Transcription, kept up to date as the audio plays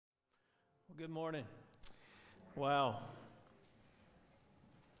Good morning. Wow.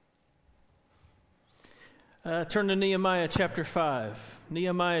 Turn to Nehemiah chapter 5.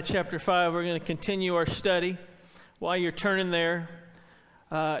 Nehemiah chapter 5, we're going to continue our study. While you're turning there,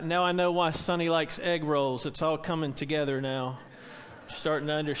 now I know why Sonny likes egg rolls. It's all coming together now. I'm starting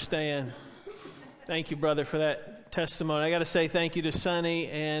to understand. Thank you, brother, for that testimony. I got to say thank you to Sonny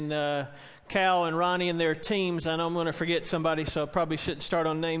and Cal and Ronnie and their teams. I know I'm going to forget somebody, so I probably shouldn't start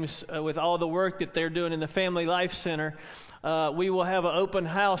on names. With all the work that they're doing in the Family Life Center, we will have an open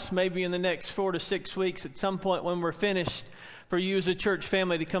house maybe in the next 4 to 6 weeks at some point when we're finished for you as a church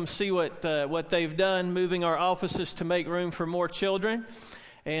family to come see what they've done, moving our offices to make room for more children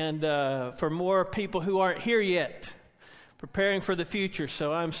and for more people who aren't here yet, preparing for the future.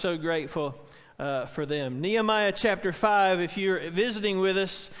 So I'm so grateful for them. Nehemiah chapter 5, if you're visiting with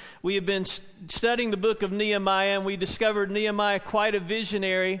us, we have been studying the book of Nehemiah, and we discovered Nehemiah quite a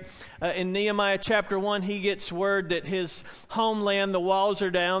visionary. In Nehemiah chapter 1, he gets word that his homeland, the walls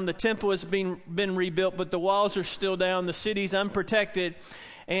are down, the temple has been rebuilt, but the walls are still down, the city's unprotected.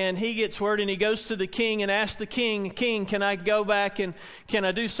 And he gets word and he goes to the king and asks the king, can I go back and can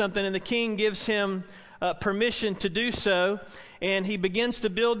I do something? And the king gives him permission to do so. And he begins to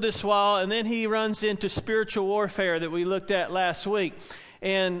build this wall, and then he runs into spiritual warfare that we looked at last week.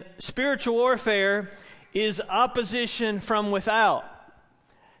 And spiritual warfare is opposition from without.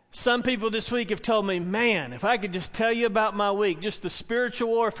 Some people this week have told me, man, if I could just tell you about my week, just the spiritual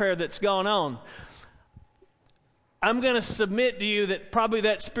warfare that's gone on. I'm going to submit to you that probably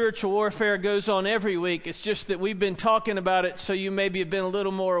that spiritual warfare goes on every week. It's just that we've been talking about it, so you maybe have been a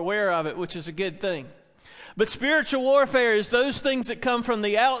little more aware of it, which is a good thing. But spiritual warfare is those things that come from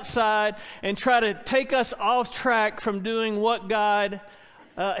the outside and try to take us off track from doing what God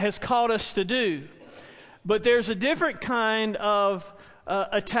has called us to do. But there's a different kind of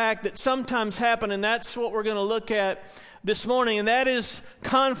attack that sometimes happen, and that's what we're going to look at this morning, and that is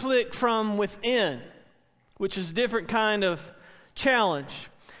conflict from within, which is a different kind of challenge.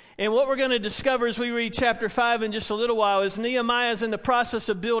 And what we're going to discover as we read chapter 5 in just a little while is Nehemiah is in the process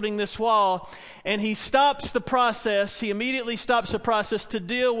of building this wall, and he stops the process. He immediately stops the process to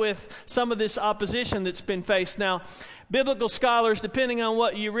deal with some of this opposition that's been faced. Now, biblical scholars, depending on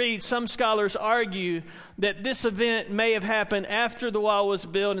what you read, some scholars argue that this event may have happened after the wall was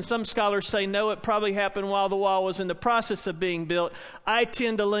built, and some scholars say no, it probably happened while the wall was in the process of being built. I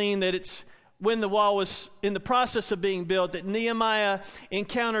tend to lean that it's when the wall was in the process of being built, that Nehemiah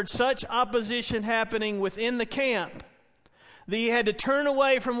encountered such opposition happening within the camp that he had to turn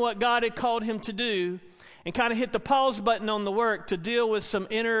away from what God had called him to do and kind of hit the pause button on the work to deal with some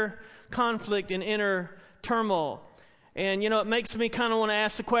inner conflict and inner turmoil. And, it makes me kind of want to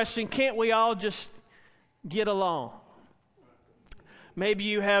ask the question, can't we all just get along? Maybe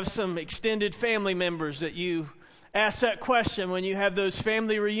you have some extended family members that you ask that question when you have those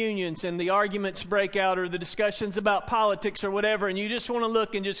family reunions and the arguments break out or the discussions about politics or whatever, and you just want to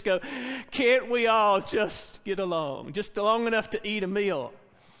look and just go, can't we all just get along, just long enough to eat a meal?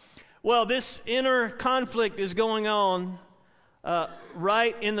 Well, this inner conflict is going on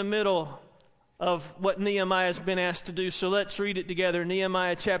right in the middle of what Nehemiah has been asked to do. So let's read it together.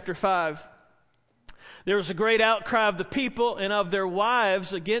 Nehemiah chapter 5. There was a great outcry of the people and of their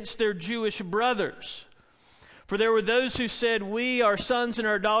wives against their Jewish brothers. For there were those who said, we, our sons and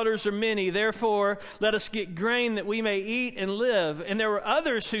our daughters are many, therefore let us get grain that we may eat and live. And there were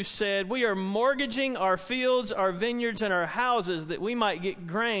others who said, we are mortgaging our fields, our vineyards, and our houses that we might get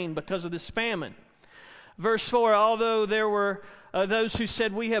grain because of this famine. Verse 4, although there were those who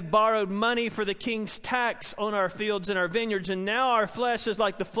said, we have borrowed money for the king's tax on our fields and our vineyards, and now our flesh is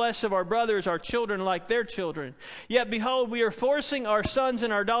like the flesh of our brothers, our children like their children. Yet behold, we are forcing our sons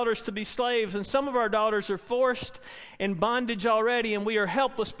and our daughters to be slaves, and some of our daughters are forced in bondage already, and we are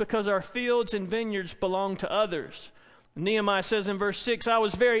helpless because our fields and vineyards belong to others. Nehemiah says in verse 6, I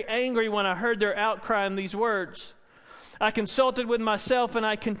was very angry when I heard their outcry in these words. I consulted with myself, and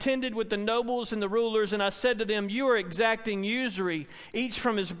I contended with the nobles and the rulers, and I said to them, you are exacting usury, each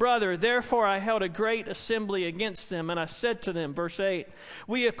from his brother. Therefore I held a great assembly against them, and I said to them, verse 8,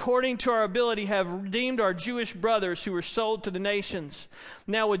 we according to our ability have redeemed our Jewish brothers who were sold to the nations.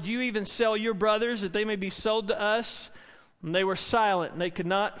 Now would you even sell your brothers that they may be sold to us? And they were silent, and they could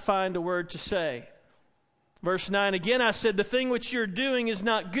not find a word to say. Verse 9, again I said, the thing which you're doing is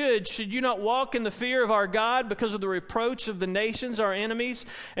not good. Should you not walk in the fear of our God because of the reproach of the nations, our enemies?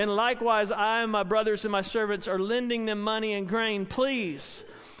 And likewise I and my brothers and my servants are lending them money and grain. Please,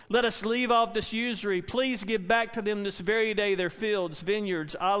 Let us leave off this usury. Please give back to them this very day their fields,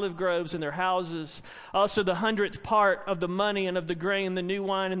 vineyards, olive groves, and their houses. Also the 100th part of the money and of the grain, the new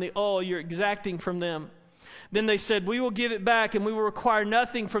wine, and the oil you're exacting from them." Then they said, "We will give it back, and we will require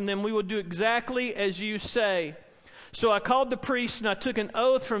nothing from them. We will do exactly as you say." So I called the priests, and I took an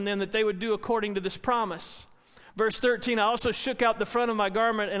oath from them that they would do according to this promise. Verse 13, I also shook out the front of my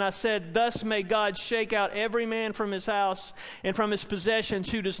garment, and I said, "Thus may God shake out every man from his house and from his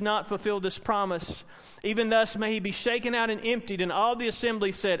possessions who does not fulfill this promise. Even thus may he be shaken out and emptied." And all the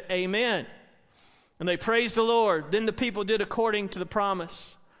assembly said, "Amen." And they praised the Lord. Then the people did according to the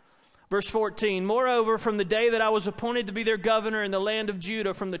promise. Verse 14, "Moreover, from the day that I was appointed to be their governor in the land of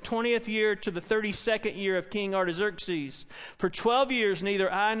Judah, from the 20th year to the 32nd year of King Artaxerxes, for 12 years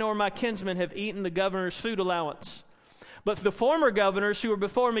neither I nor my kinsmen have eaten the governor's food allowance. But the former governors who were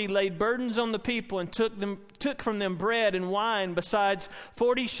before me laid burdens on the people and took from them bread and wine, besides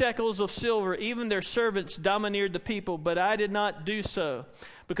 40 shekels of silver. Even their servants domineered the people, but I did not do so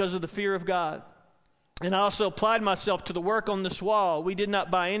because of the fear of God. And I also applied myself to the work on this wall. We did not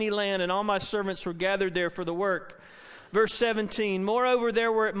buy any land, and all my servants were gathered there for the work." Verse 17, "Moreover,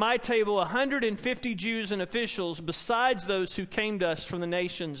 there were at my table 150 Jews and officials, besides those who came to us from the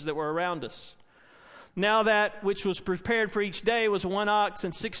nations that were around us. Now that which was prepared for each day was 1 ox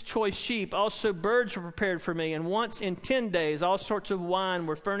and 6 choice sheep. Also birds were prepared for me, and once in 10 days all sorts of wine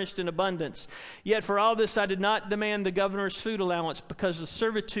were furnished in abundance. Yet for all this I did not demand the governor's food allowance, because the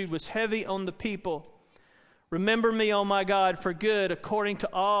servitude was heavy on the people. Remember me, O my God, for good, according to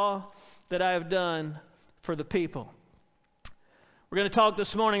all that I have done for the people." We're going to talk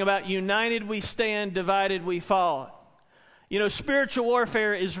this morning about united we stand, divided we fall. You know, spiritual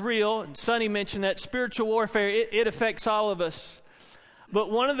warfare is real. And Sonny mentioned that spiritual warfare, it affects all of us. But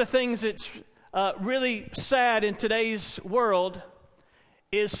one of the things that's really sad in today's world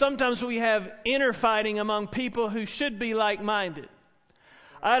is sometimes we have inner fighting among people who should be like-minded.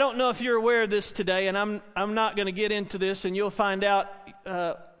 I don't know if you're aware of this today, and I'm not going to get into this, and you'll find out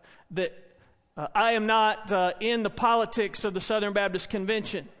that I am not in the politics of the Southern Baptist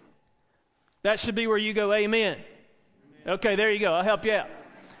Convention. That should be where you go, amen. Okay, there you go. I'll help you out.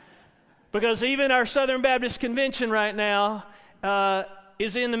 Because even our Southern Baptist Convention right now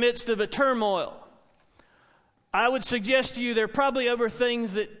is in the midst of a turmoil. I would suggest to you there are probably other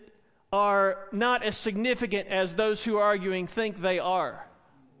things that are not as significant as those who are arguing think they are.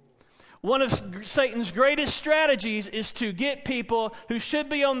 One of Satan's greatest strategies is to get people who should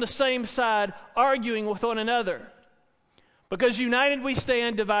be on the same side arguing with one another. Because united we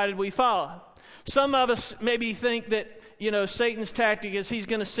stand, divided we fall. Some of us maybe think that, Satan's tactic is he's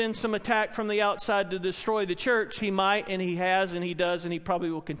going to send some attack from the outside to destroy the church. He might, and he has, and he does, and he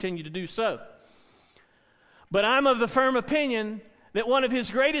probably will continue to do so. But I'm of the firm opinion that one of his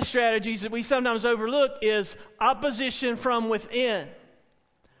greatest strategies that we sometimes overlook is opposition from within.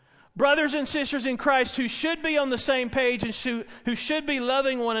 Brothers and sisters in Christ who should be on the same page and who should be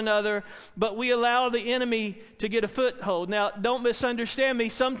loving one another, but we allow the enemy to get a foothold. Now, don't misunderstand me.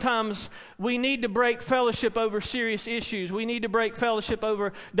 Sometimes we need to break fellowship over serious issues. We need to break fellowship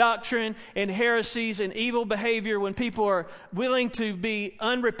over doctrine and heresies and evil behavior when people are willing to be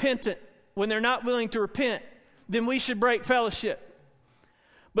unrepentant, when they're not willing to repent. Then we should break fellowship.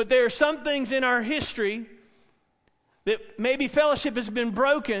 But there are some things in our history that maybe fellowship has been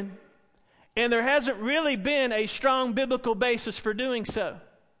broken, and there hasn't really been a strong biblical basis for doing so.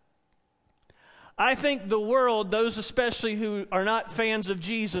 I think the world, those especially who are not fans of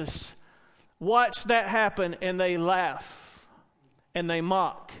Jesus, watch that happen and they laugh and they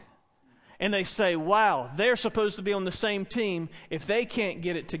mock. And they say, wow, they're supposed to be on the same team. If they can't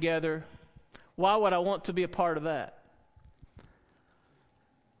get it together, why would I want to be a part of that?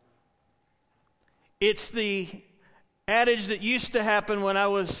 It's the adage that used to happen when I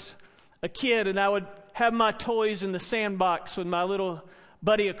was a kid and I would have my toys in the sandbox with my little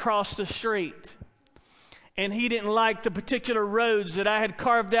buddy across the street. And he didn't like the particular roads that I had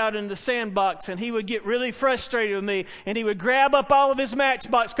carved out in the sandbox, and he would get really frustrated with me, and he would grab up all of his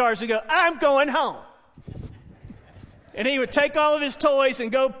Matchbox cars and go, "I'm going home." And he would take all of his toys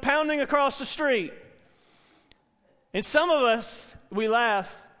and go pounding across the street. And some of us, we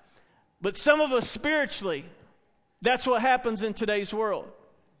laugh, but some of us spiritually, that's what happens in today's world.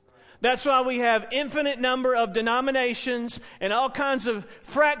 That's why we have infinite number of denominations and all kinds of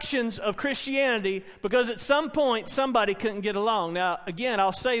fractions of Christianity, because at some point somebody couldn't get along. Now, again,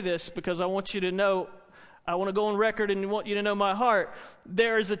 I'll say this because I want you to know, I want to go on record and want you to know my heart.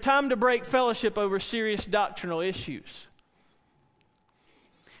 There is a time to break fellowship over serious doctrinal issues.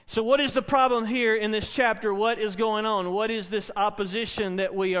 So what is the problem here in this chapter? What is going on? What is this opposition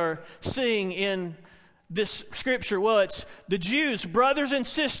that we are seeing in this scripture? Well, it's the Jews, brothers and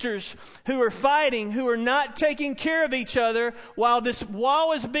sisters, who are fighting, who are not taking care of each other while this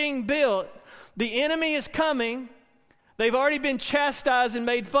wall is being built. The enemy is coming. They've already been chastised and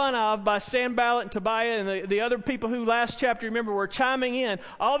made fun of by Sanballat and Tobiah and the other people who last chapter, remember, were chiming in.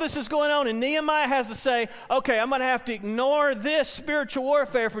 All this is going on, and Nehemiah has to say, okay, I'm going to have to ignore this spiritual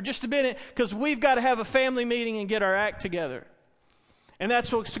warfare for just a minute because we've got to have a family meeting and get our act together. And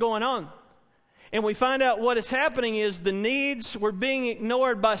that's what's going on. And we find out what is happening is the needs were being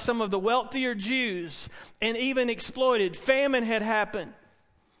ignored by some of the wealthier Jews and even exploited. Famine had happened.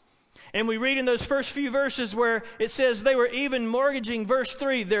 And we read in those first few verses where it says they were even mortgaging, verse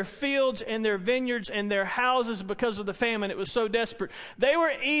 3, their fields and their vineyards and their houses because of the famine. It was so desperate. They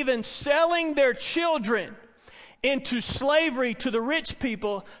were even selling their children into slavery to the rich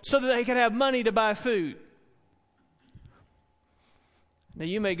people so that they could have money to buy food. Now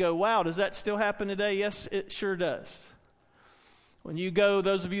you may go, wow, does that still happen today? Yes, it sure does. When you go,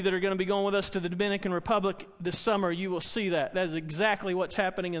 those of you that are going to be going with us to the Dominican Republic this summer, you will see that. That is exactly what's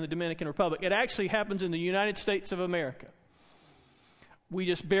happening in the Dominican Republic. It actually happens in the United States of America. We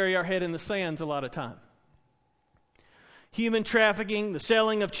just bury our head in the sands a lot of time. Human trafficking, the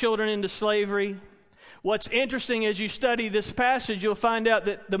selling of children into slavery. What's interesting as you study this passage, you'll find out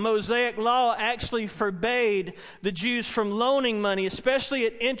that the Mosaic Law actually forbade the Jews from loaning money, especially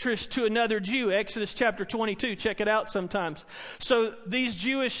at interest to another Jew. Exodus chapter 22, check it out sometimes. So these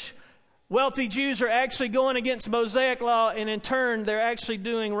Jewish, wealthy Jews are actually going against Mosaic Law, and in turn, they're actually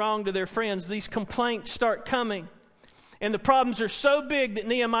doing wrong to their friends. These complaints start coming. And the problems are so big that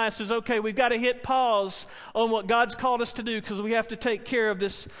Nehemiah says, okay, we've got to hit pause on what God's called us to do because we have to take care of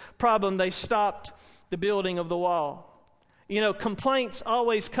this problem. They stopped the building of the wall. You know, complaints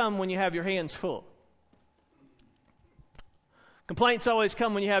always come when you have your hands full. Complaints always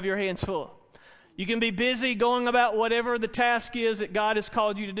come when you have your hands full. You can be busy going about whatever the task is that God has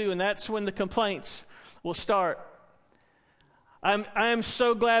called you to do, and that's when the complaints will start. I am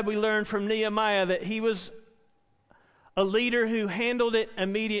so glad we learned from Nehemiah that he was a leader who handled it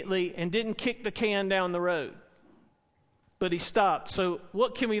immediately and didn't kick the can down the road, but he stopped. So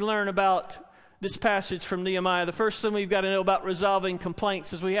what can we learn about this passage from Nehemiah? The first thing we've got to know about resolving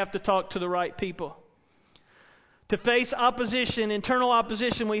complaints is we have to talk to the right people. To face opposition, internal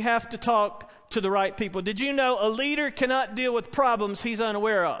opposition, we have to talk to the right people. Did you know a leader cannot deal with problems he's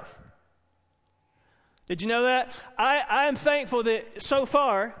unaware of? Did you know that? I am thankful that so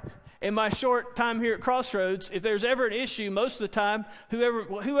far in my short time here at Crossroads, if there's ever an issue, most of the time,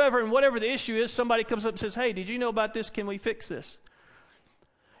 whoever and whatever the issue is, somebody comes up and says, hey, did you know about this? Can we fix this?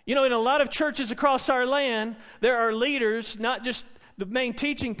 You know, in a lot of churches across our land, there are leaders, not just the main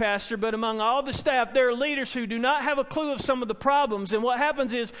teaching pastor, but among all the staff, there are leaders who do not have a clue of some of the problems. And what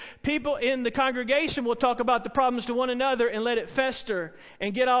happens is people in the congregation will talk about the problems to one another and let it fester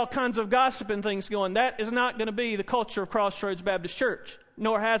and get all kinds of gossip and things going. That is not going to be the culture of Crossroads Baptist Church,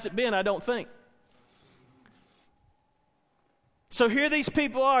 nor has it been, I don't think. So here these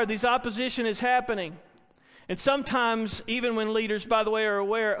people are, these opposition is happening. And sometimes, even when leaders, by the way, are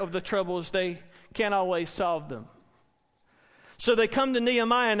aware of the troubles, they can't always solve them. So they come to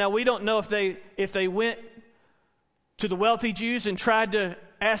Nehemiah. Now, we don't know if they went to the wealthy Jews and tried to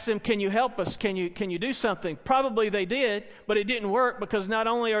ask them, can you help us? Can you do something? Probably they did, but it didn't work because not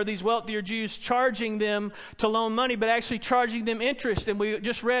only are these wealthier Jews charging them to loan money, but actually charging them interest. And we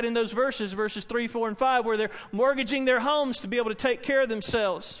just read in those verses 3, 4, and 5, where they're mortgaging their homes to be able to take care of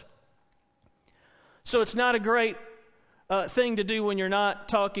themselves. So it's not a great thing to do when you're not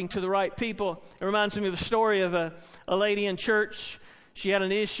talking to the right people. It reminds me of a story of a lady in church. She had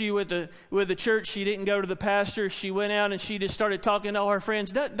an issue with the church. She didn't go to the pastor. She went out and she just started talking to all her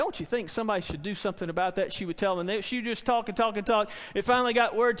friends. Don't you think somebody should do something about that? She would tell them. She would just talk and talk and talk. It finally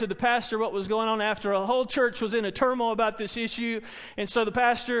got word to the pastor what was going on after a whole church was in a turmoil about this issue. And so the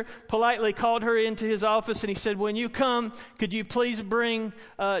pastor politely called her into his office and he said, when you come, could you please bring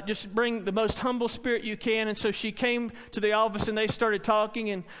the most humble spirit you can? And so she came to the office and they started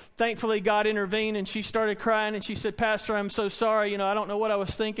talking, and thankfully God intervened and she started crying and she said, Pastor, I'm so sorry. I don't know what I was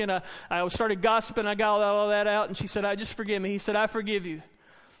thinking. I started gossiping. I got all that out. And she said, just forgive me. He said, I forgive you.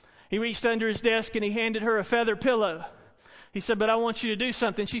 He reached under his desk and he handed her a feather pillow. He said, but I want you to do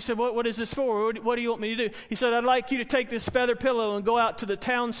something. She said, what is this for? What do you want me to do? He said, I'd like you to take this feather pillow and go out to the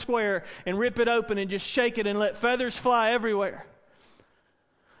town square and rip it open and just shake it and let feathers fly everywhere.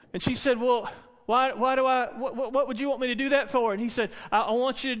 And she said, well, What would you want me to do that for? And he said, I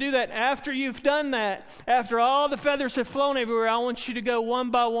want you to do that after you've done that. After all the feathers have flown everywhere, I want you to go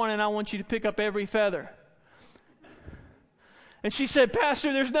one by one and I want you to pick up every feather. And she said,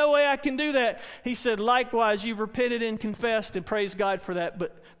 Pastor, there's no way I can do that. He said, likewise, you've repented and confessed, and praise God for that,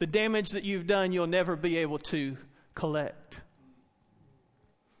 but the damage that you've done, you'll never be able to collect.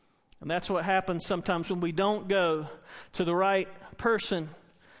 And that's what happens sometimes when we don't go to the right person,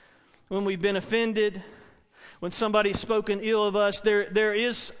 when we've been offended, when somebody's spoken ill of us. There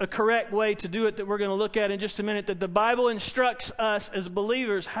is a correct way to do it that we're going to look at in just a minute, that the Bible instructs us as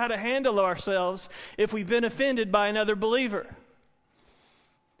believers how to handle ourselves if we've been offended by another believer.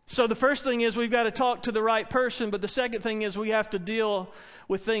 So the first thing is we've got to talk to the right person, but the second thing is we have to deal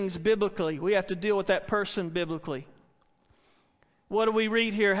with things biblically. We have to deal with that person biblically. What do we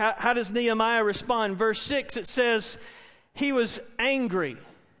read here? How does Nehemiah respond? Verse 6, it says, he was angry.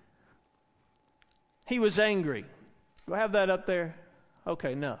 He was angry. Do I have that up there?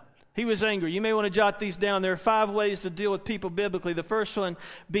 Okay, no. He was angry. You may want to jot these down. There are 5 ways to deal with people biblically. The first one,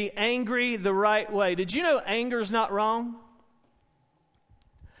 be angry the right way. Did you know anger is not wrong?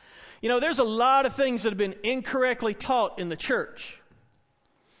 You know, there's a lot of things that have been incorrectly taught in the church.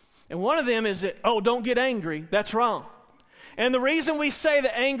 And one of them is that, don't get angry. That's wrong. And the reason we say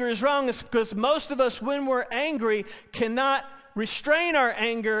that anger is wrong is because most of us, when we're angry, cannot restrain our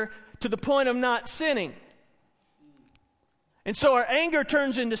anger to the point of not sinning. And so our anger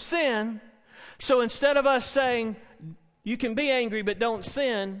turns into sin. So instead of us saying, you can be angry but don't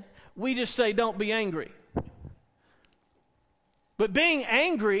sin, we just say, don't be angry. But being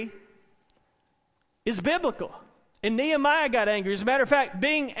angry is biblical. And Nehemiah got angry. As a matter of fact,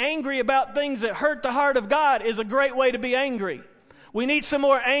 being angry about things that hurt the heart of God is a great way to be angry. We need some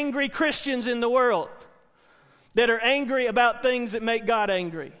more angry Christians in the world that are angry about things that make God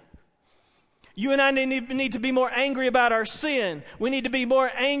angry. You and I need to be more angry about our sin. We need to be more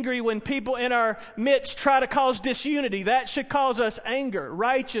angry when people in our midst try to cause disunity. That should cause us anger,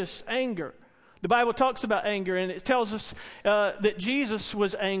 righteous anger. The Bible talks about anger, and it tells us that Jesus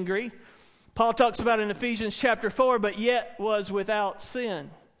was angry. Paul talks about it in Ephesians chapter 4, but yet was without sin.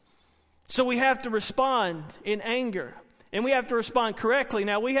 So we have to respond in anger, and we have to respond correctly.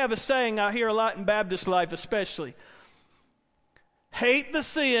 Now, we have a saying I hear a lot in Baptist life especially. Hate the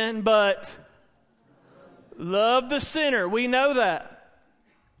sin, but love the sinner. We know that.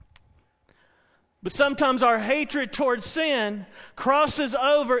 But sometimes our hatred towards sin crosses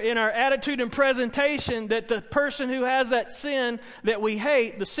over in our attitude and presentation that the person who has that sin that we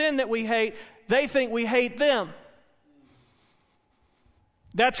hate, the sin that we hate, they think we hate them.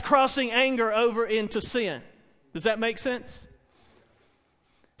 That's crossing anger over into sin. Does that make sense?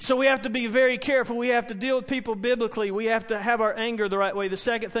 So we have to be very careful. We have to deal with people biblically. We have to have our anger the right way. The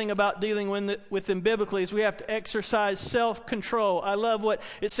second thing about dealing with them biblically is we have to exercise self-control. I love what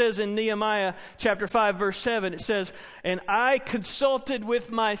it says in Nehemiah chapter 5, verse 7. It says, and I consulted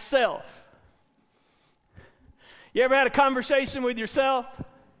with myself. You ever had a conversation with yourself?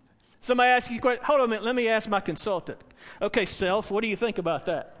 Somebody asks you a question. Hold on a minute. Let me ask my consultant. Okay, self, what do you think about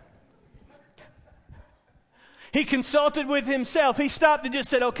that? He consulted with himself. He stopped and just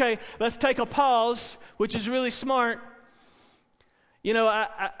said, okay, let's take a pause, which is really smart. You know,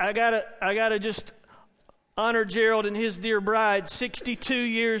 I gotta just honor Gerald and his dear bride. 62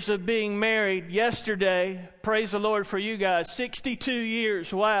 years of being married yesterday. Praise the Lord for you guys. 62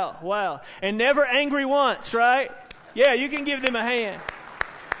 years. Wow. And never angry once, right? Yeah, you can give them a hand.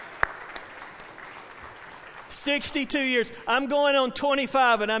 62 years. I'm going on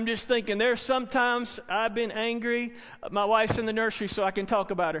 25, and I'm just thinking, there's sometimes I've been angry. My wife's in the nursery, so I can talk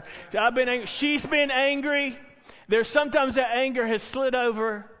about her. I've been angry. She's been angry. There's sometimes that anger has slid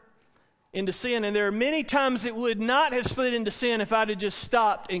over into sin, and there are many times it would not have slid into sin if I'd have just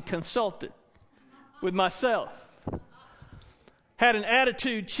stopped and consulted with myself. Had an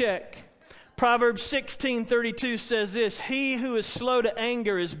attitude check. Proverbs 16:32 says this, he who is slow to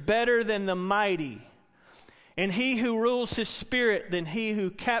anger is better than the mighty, and he who rules his spirit than he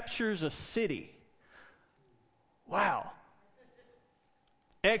who captures a city. Wow.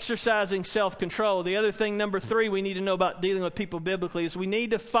 Exercising self-control. The other thing, number 3, we need to know about dealing with people biblically is we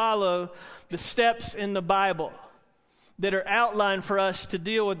need to follow the steps in the Bible that are outlined for us to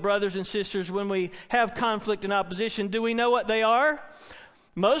deal with brothers and sisters when we have conflict and opposition. Do we know what they are?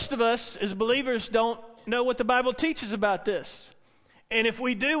 Most of us as believers don't know what the Bible teaches about this. And if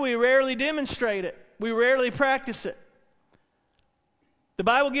we do, we rarely demonstrate it. We rarely practice it. The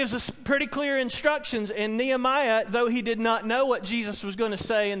Bible gives us pretty clear instructions, and Nehemiah, though he did not know what Jesus was going to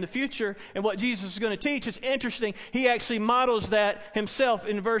say in the future and what Jesus was going to teach, it's interesting, he actually models that himself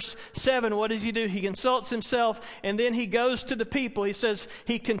in verse 7. What does he do? He consults himself, and then he goes to the people. He says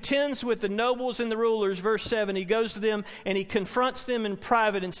he contends with the nobles and the rulers. Verse 7, he goes to them and he confronts them in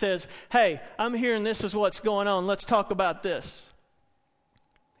private and says, hey, I'm hearing this is what's going on. Let's talk about this.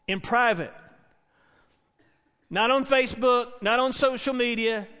 In private. Not on Facebook, not on social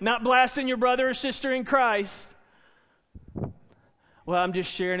media, not blasting your brother or sister in Christ. Well, I'm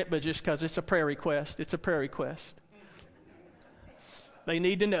just sharing it, but just because it's a prayer request. It's a prayer request. They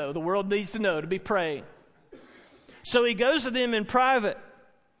need to know. The world needs to know to be praying. So he goes to them in private.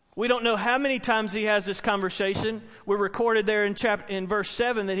 We don't know how many times he has this conversation. We're recorded there in verse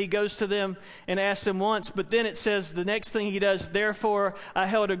 7 that he goes to them and asks them once. But then it says the next thing he does, therefore I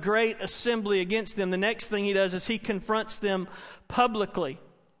held a great assembly against them. The next thing he does is he confronts them publicly.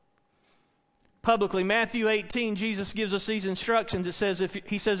 Matthew 18, Jesus gives us these instructions. It says,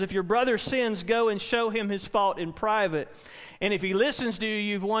 if your brother sins, go and show him his fault in private. And if he listens to you,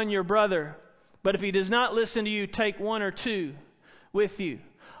 you've won your brother. But if he does not listen to you, take one or two with you.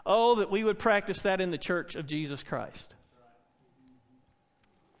 Oh, that we would practice that in the church of Jesus Christ.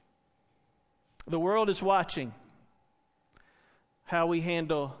 The world is watching how we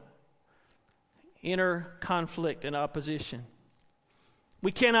handle inner conflict and opposition.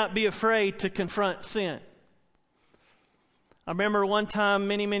 We cannot be afraid to confront sin. I remember one time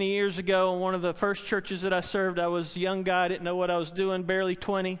many, many years ago in one of the first churches that I served, I was a young guy, I didn't know what I was doing, barely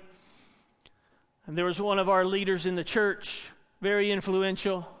 20. And there was one of our leaders in the church, very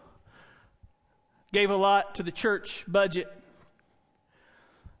influential, gave a lot to the church budget.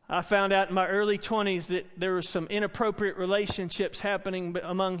 I found out in my early 20s that there were some inappropriate relationships happening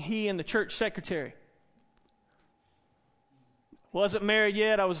among he and the church secretary. Wasn't married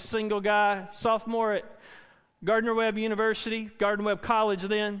yet. I was a single guy, sophomore at Gardner-Webb University, Gardner-Webb College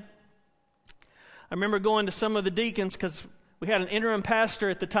then. I remember going to some of the deacons because we had an interim pastor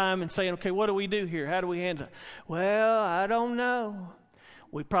at the time and saying, okay, what do we do here? How do we handle it? Well, I don't know.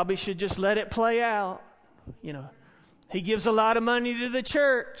 We probably should just let it play out. You know, he gives a lot of money to the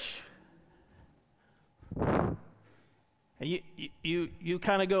church. And you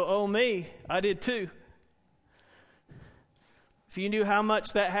kind of go, oh me, I did too. If you knew how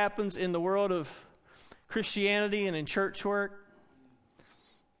much that happens in the world of Christianity and in church work,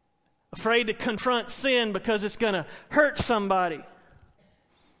 afraid to confront sin because it's going to hurt somebody.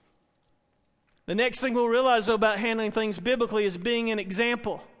 The next thing we'll realize, though, about handling things biblically is being an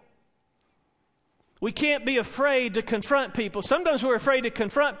example. We can't be afraid to confront people. Sometimes we're afraid to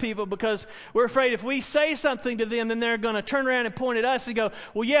confront people because we're afraid if we say something to them, then they're going to turn around and point at us and go,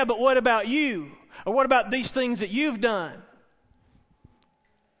 well, yeah, but what about you? Or what about these things that you've done?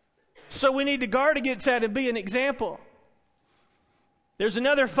 So we need to guard against that and be an example. There's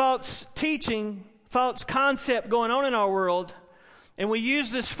another false teaching, false concept going on in our world, and we use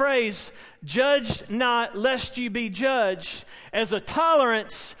this phrase, judge not lest you be judged, as a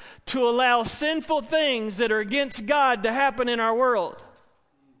tolerance to allow sinful things that are against God to happen in our world.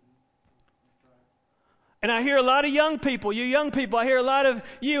 And I hear a lot of young people, I hear a lot of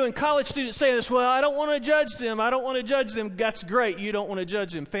you and college students say this, well, I don't want to judge them. That's great, you don't want to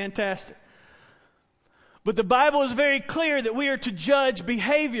judge them. Fantastic. But the Bible is very clear that we are to judge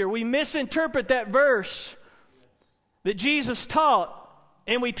behavior. We misinterpret that verse that Jesus taught,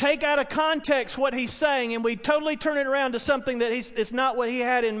 and we take out of context what he's saying, and we totally turn it around to something that it's not what he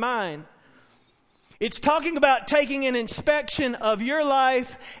had in mind. It's talking about taking an inspection of your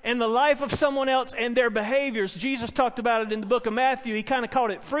life and the life of someone else and their behaviors. Jesus talked about it in the book of Matthew. He kind of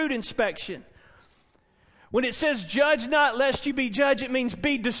called it fruit inspection. When it says judge not lest you be judged, it means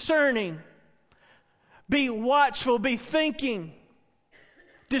be discerning. Be watchful, be thinking.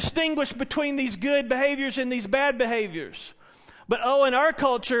 Distinguish between these good behaviors and these bad behaviors. But in our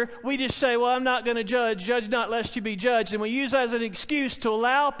culture, we just say, well, I'm not going to judge. Judge not lest you be judged. And we use that as an excuse to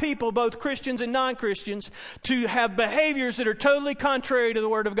allow people, both Christians and non-Christians, to have behaviors that are totally contrary to the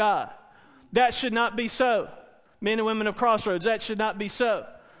Word of God. That should not be so. Men and women of Crossroads, that should not be so.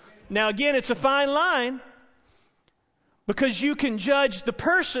 Now again, it's a fine line. Because you can judge the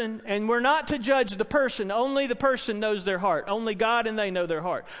person, and we're not to judge the person. Only the person knows their heart. Only God and they know their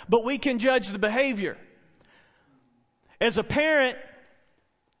heart. But we can judge the behavior. As a parent,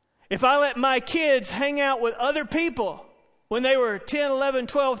 if I let my kids hang out with other people when they were 10, 11,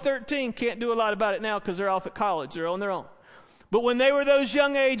 12, 13, can't do a lot about it now because they're off at college. They're on their own. But when they were those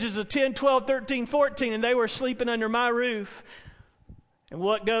young ages of 10, 12, 13, 14, and they were sleeping under my roof, and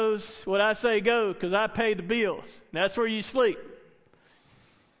what I say go, because I pay the bills. And that's where you sleep.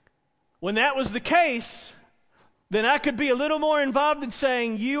 When that was the case, then I could be a little more involved in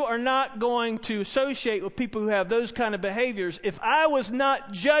saying, you are not going to associate with people who have those kind of behaviors. If I was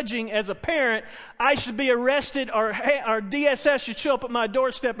not judging as a parent, I should be arrested, or DSS should show up at my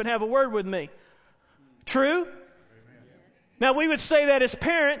doorstep and have a word with me. True? Amen. Now, we would say that as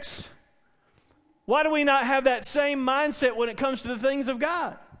parents. Why do we not have that same mindset when it comes to the things of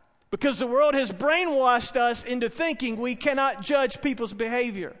God? Because the world has brainwashed us into thinking we cannot judge people's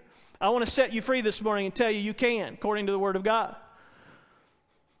behavior. I want to set you free this morning and tell you you can, according to the Word of God.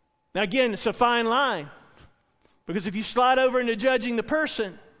 Now again, it's a fine line. Because if you slide over into judging the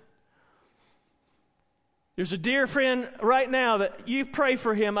person, there's a dear friend right now that you pray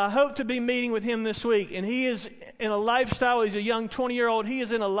for him. I hope to be meeting with him this week. And he is in a lifestyle, he's a young 20-year-old. He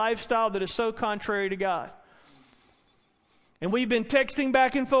is in a lifestyle that is so contrary to God. And we've been texting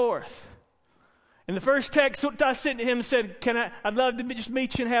back and forth. And the first text I sent to him and said, I'd love to just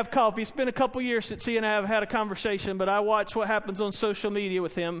meet you and have coffee. It's been a couple years since he and I have had a conversation, but I watch what happens on social media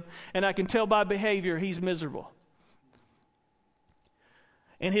with him, and I can tell by behavior he's miserable.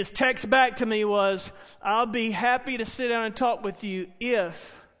 And his text back to me was, I'll be happy to sit down and talk with you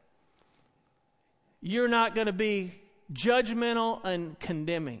if you're not going to be judgmental and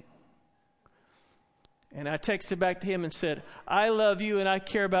condemning. And I texted back to him and said, I love you and I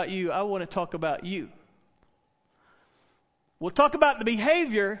care about you. I want to talk about you. We'll talk about the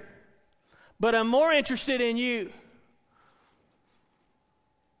behavior, but I'm more interested in you.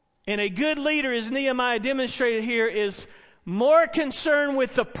 And a good leader, as Nehemiah demonstrated here, is more concerned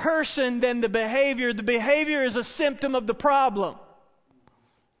with the person than the behavior. The behavior is a symptom of the problem.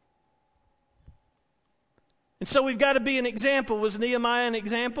 And so we've got to be an example. Was Nehemiah an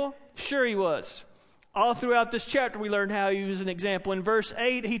example? Sure he was. All throughout this chapter, we learned how he was an example. In verse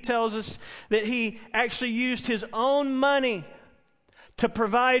 8, he tells us that he actually used his own money to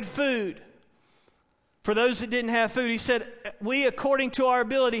provide food for those that didn't have food. He said, we, according to our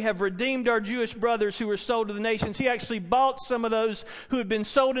ability, have redeemed our Jewish brothers who were sold to the nations. He actually bought some of those who had been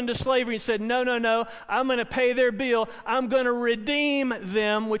sold into slavery and said, no, I'm going to pay their bill. I'm going to redeem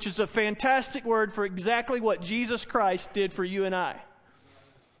them, which is a fantastic word for exactly what Jesus Christ did for you and I.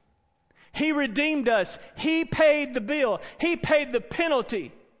 He redeemed us. He paid the bill. He paid the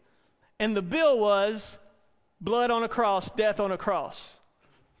penalty. And the bill was blood on a cross, death on a cross.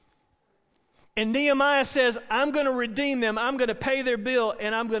 And Nehemiah says, I'm going to redeem them. I'm going to pay their bill,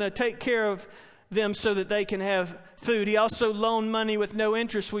 and I'm going to take care of them so that they can have food. He also loaned money with no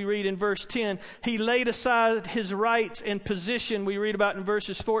interest, we read in verse 10. He laid aside his rights and position, we read about in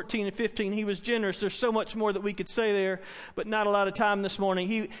verses 14 and 15. He was generous. There's so much more that we could say there, but not a lot of time this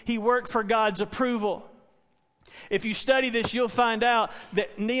morning. He worked for God's approval. If you study this, you'll find out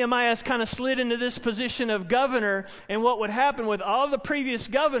that Nehemiah has kind of slid into this position of governor, and what would happen with all the previous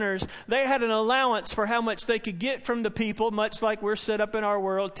governors, they had an allowance for how much they could get from the people, much like we're set up in our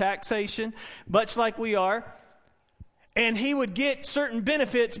world, taxation, much like we are. And he would get certain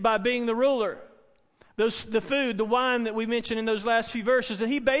benefits by being the ruler. The food, the wine that we mentioned in those last few verses.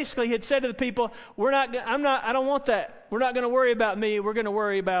 And he basically had said to the people, I don't want that. We're not going to worry about me. We're going to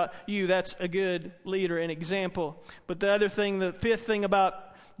worry about you. That's a good leader and example. But the fifth thing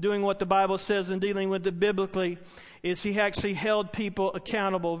about doing what the Bible says and dealing with it biblically is he actually held people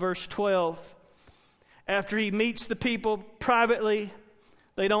accountable. Verse 12. After he meets the people privately,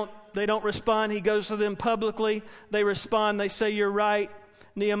 they don't respond. He goes to them publicly. They respond. They say, you're right.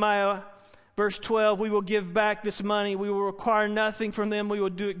 Nehemiah, verse 12, we will give back this money. We will require nothing from them. We will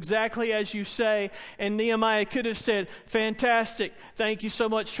do exactly as you say. And Nehemiah could have said, fantastic. Thank you so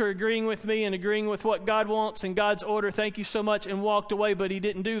much for agreeing with me and agreeing with what God wants and God's order. Thank you so much, and walked away, but he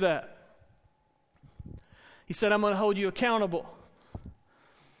didn't do that. He said, I'm going to hold you accountable.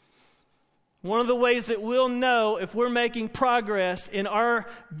 One of the ways that we'll know if we're making progress in our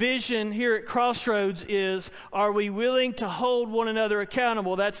vision here at Crossroads is, are we willing to hold one another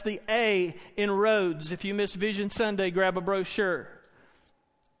accountable? That's the A in Roads. If you miss Vision Sunday, grab a brochure.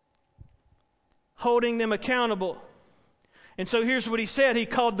 Holding them accountable. And so here's what he said. He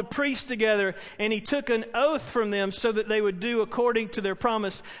called the priests together and he took an oath from them so that they would do according to their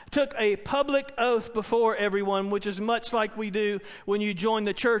promise. Took a public oath before everyone, which is much like we do when you join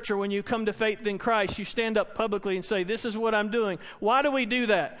the church or when you come to faith in Christ. You stand up publicly and say, this is what I'm doing. Why do we do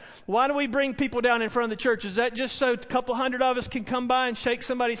that? Why do we bring people down in front of the church? Is that just so a couple hundred of us can come by and shake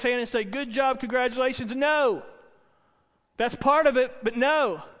somebody's hand and say, good job, congratulations? No. That's part of it, but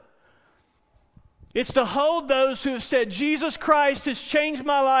no. It's to hold those who have said, Jesus Christ has changed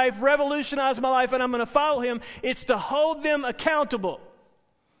my life, revolutionized my life, and I'm going to follow him. It's to hold them accountable,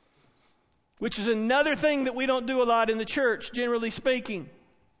 which is another thing that we don't do a lot in the church, generally speaking.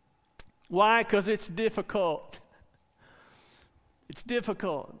 Why? Because it's difficult. It's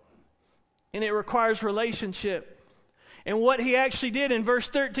difficult. And it requires relationship. And what he actually did in verse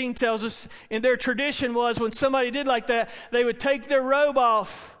 13 tells us, and their tradition was when somebody did like that, they would take their robe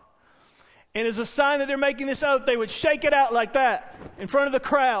off. And as a sign that they're making this oath, they would shake it out like that in front of the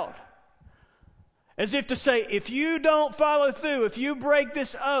crowd. As if to say, if you don't follow through, if you break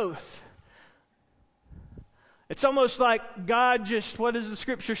this oath, it's almost like God just, what does the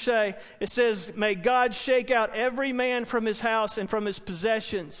scripture say? It says, may God shake out every man from his house and from his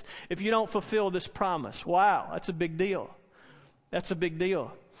possessions if you don't fulfill this promise. Wow, that's a big deal. That's a big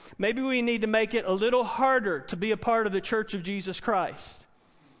deal. Maybe we need to make it a little harder to be a part of the Church of Jesus Christ.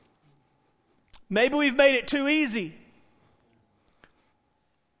 Maybe we've made it too easy.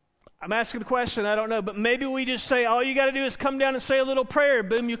 I'm asking a question, I don't know, but maybe we just say, all you got to do is come down and say a little prayer.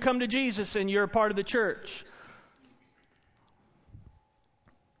 Boom, you come to Jesus and you're a part of the church.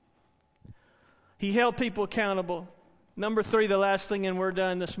 He held people accountable. Number 3, the last thing, and we're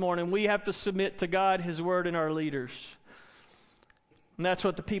done this morning. We have to submit to God, His Word, and our leaders. And that's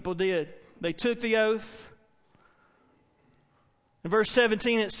what the people did. They took the oath. In verse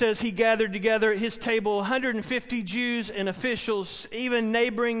 17 it says, He gathered together at His table 150 Jews and officials, even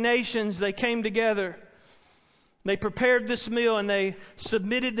neighboring nations. They came together. They prepared this meal and they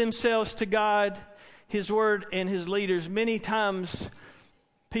submitted themselves to God, His Word, and His leaders. Many times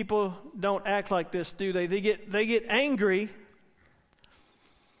people don't act like this, do they? They get angry.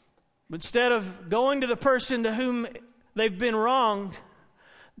 But instead of going to the person to whom they've been wronged,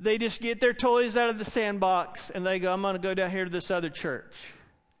 they just get their toys out of the sandbox and they go, I'm going to go down here to this other church.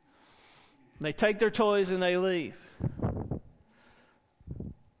 And they take their toys and they leave.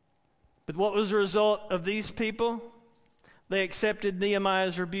 But what was the result of these people? They accepted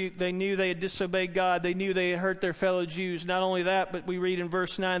Nehemiah's rebuke. They knew they had disobeyed God. They knew they had hurt their fellow Jews. Not only that, but we read in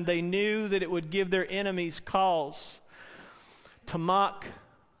verse 9, they knew that it would give their enemies cause to mock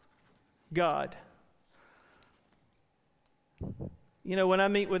God. You know, when I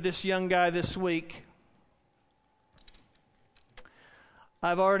meet with this young guy this week,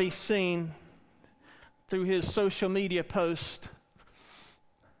 I've already seen through his social media post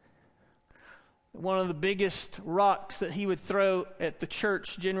one of the biggest rocks that he would throw at the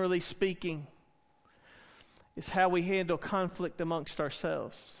church, generally speaking, is how we handle conflict amongst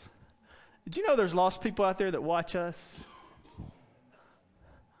ourselves. Did you know there's lost people out there that watch us?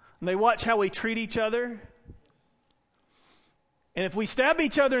 And they watch how we treat each other. And if we stab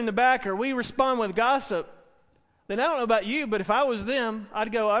each other in the back or we respond with gossip, then I don't know about you, but if I was them,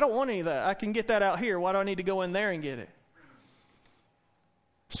 I'd go, I don't want any of that. I can get that out here. Why do I need to go in there and get it?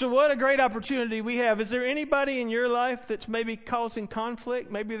 So what a great opportunity we have. Is there anybody in your life that's maybe causing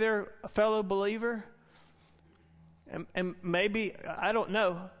conflict? Maybe they're a fellow believer. And maybe, I don't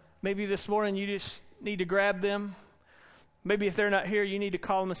know, maybe this morning you just need to grab them. Maybe if they're not here, you need to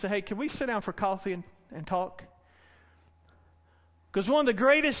call them and say, hey, can we sit down for coffee and talk? Because one of the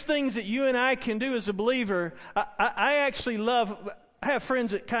greatest things that you and I can do as a believer, I actually love, I have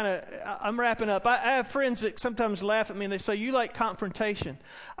friends that I'm wrapping up. I have friends that sometimes laugh at me and they say, you like confrontation.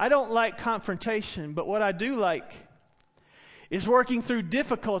 I don't like confrontation, but what I do like is working through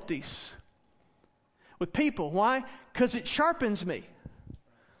difficulties with people. Why? Because it sharpens me.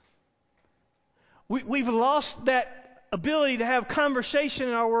 We've lost that ability to have conversation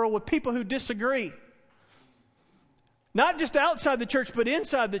in our world with people who disagree. Not just outside the church, but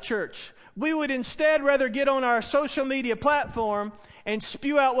inside the church. We would instead rather get on our social media platform and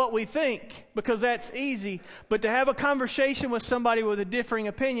spew out what we think, because that's easy. But to have a conversation with somebody with a differing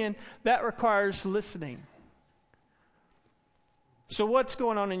opinion, that requires listening. So what's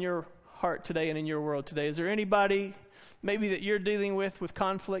going on in your heart today and in your world today? Is there anybody maybe that you're dealing with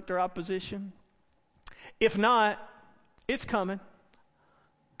conflict or opposition? If not, it's coming,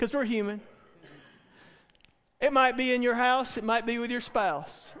 because we're human. It might be in your house. It might be with your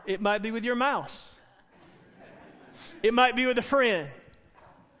spouse. It might be with your mouse. It might be with a friend.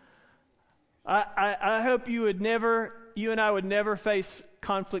 I hope you and I would never face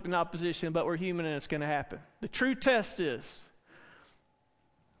conflict and opposition, but we're human and it's going to happen. The true test is,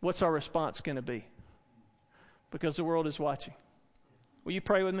 what's our response going to be? Because the world is watching. Will you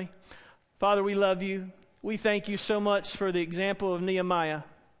pray with me? Father, we love you. We thank you so much for the example of Nehemiah.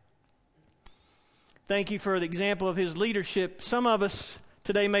 Thank you for the example of his leadership. Some of us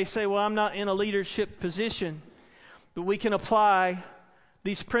today may say, well, I'm not in a leadership position, but we can apply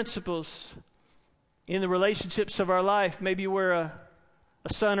these principles in the relationships of our life. Maybe we're a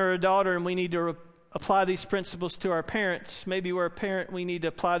son or a daughter and we need to apply these principles to our parents. Maybe we're a parent, we need to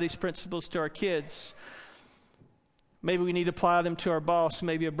apply these principles to our kids. Maybe we need to apply them to our boss,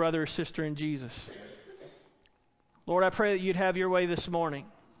 maybe a brother or sister in Jesus. Lord, I pray that you'd have your way this morning.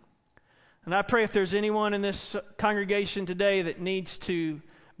 And I pray if there's anyone in this congregation today that needs to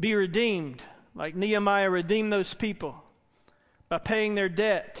be redeemed, like Nehemiah redeemed those people by paying their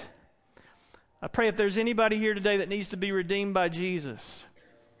debt. I pray if there's anybody here today that needs to be redeemed by Jesus,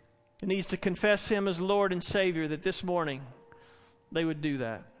 that needs to confess him as Lord and Savior, that this morning they would do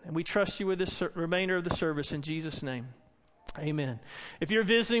that. And we trust you with this remainder of the service in Jesus' name. Amen. If you're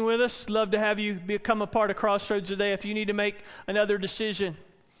visiting with us, love to have you become a part of Crossroads today. If you need to make another decision,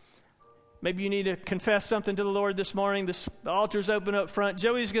 maybe you need to confess something to the Lord this morning, the altar's open up front.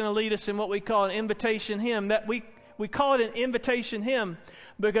 Joey's going to lead us in what we call an invitation hymn. That we call it an invitation hymn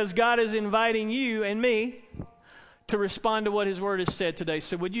because God is inviting you and me to respond to what his word has said today.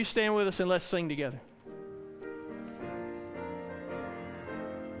 So would you stand with us and let's sing together.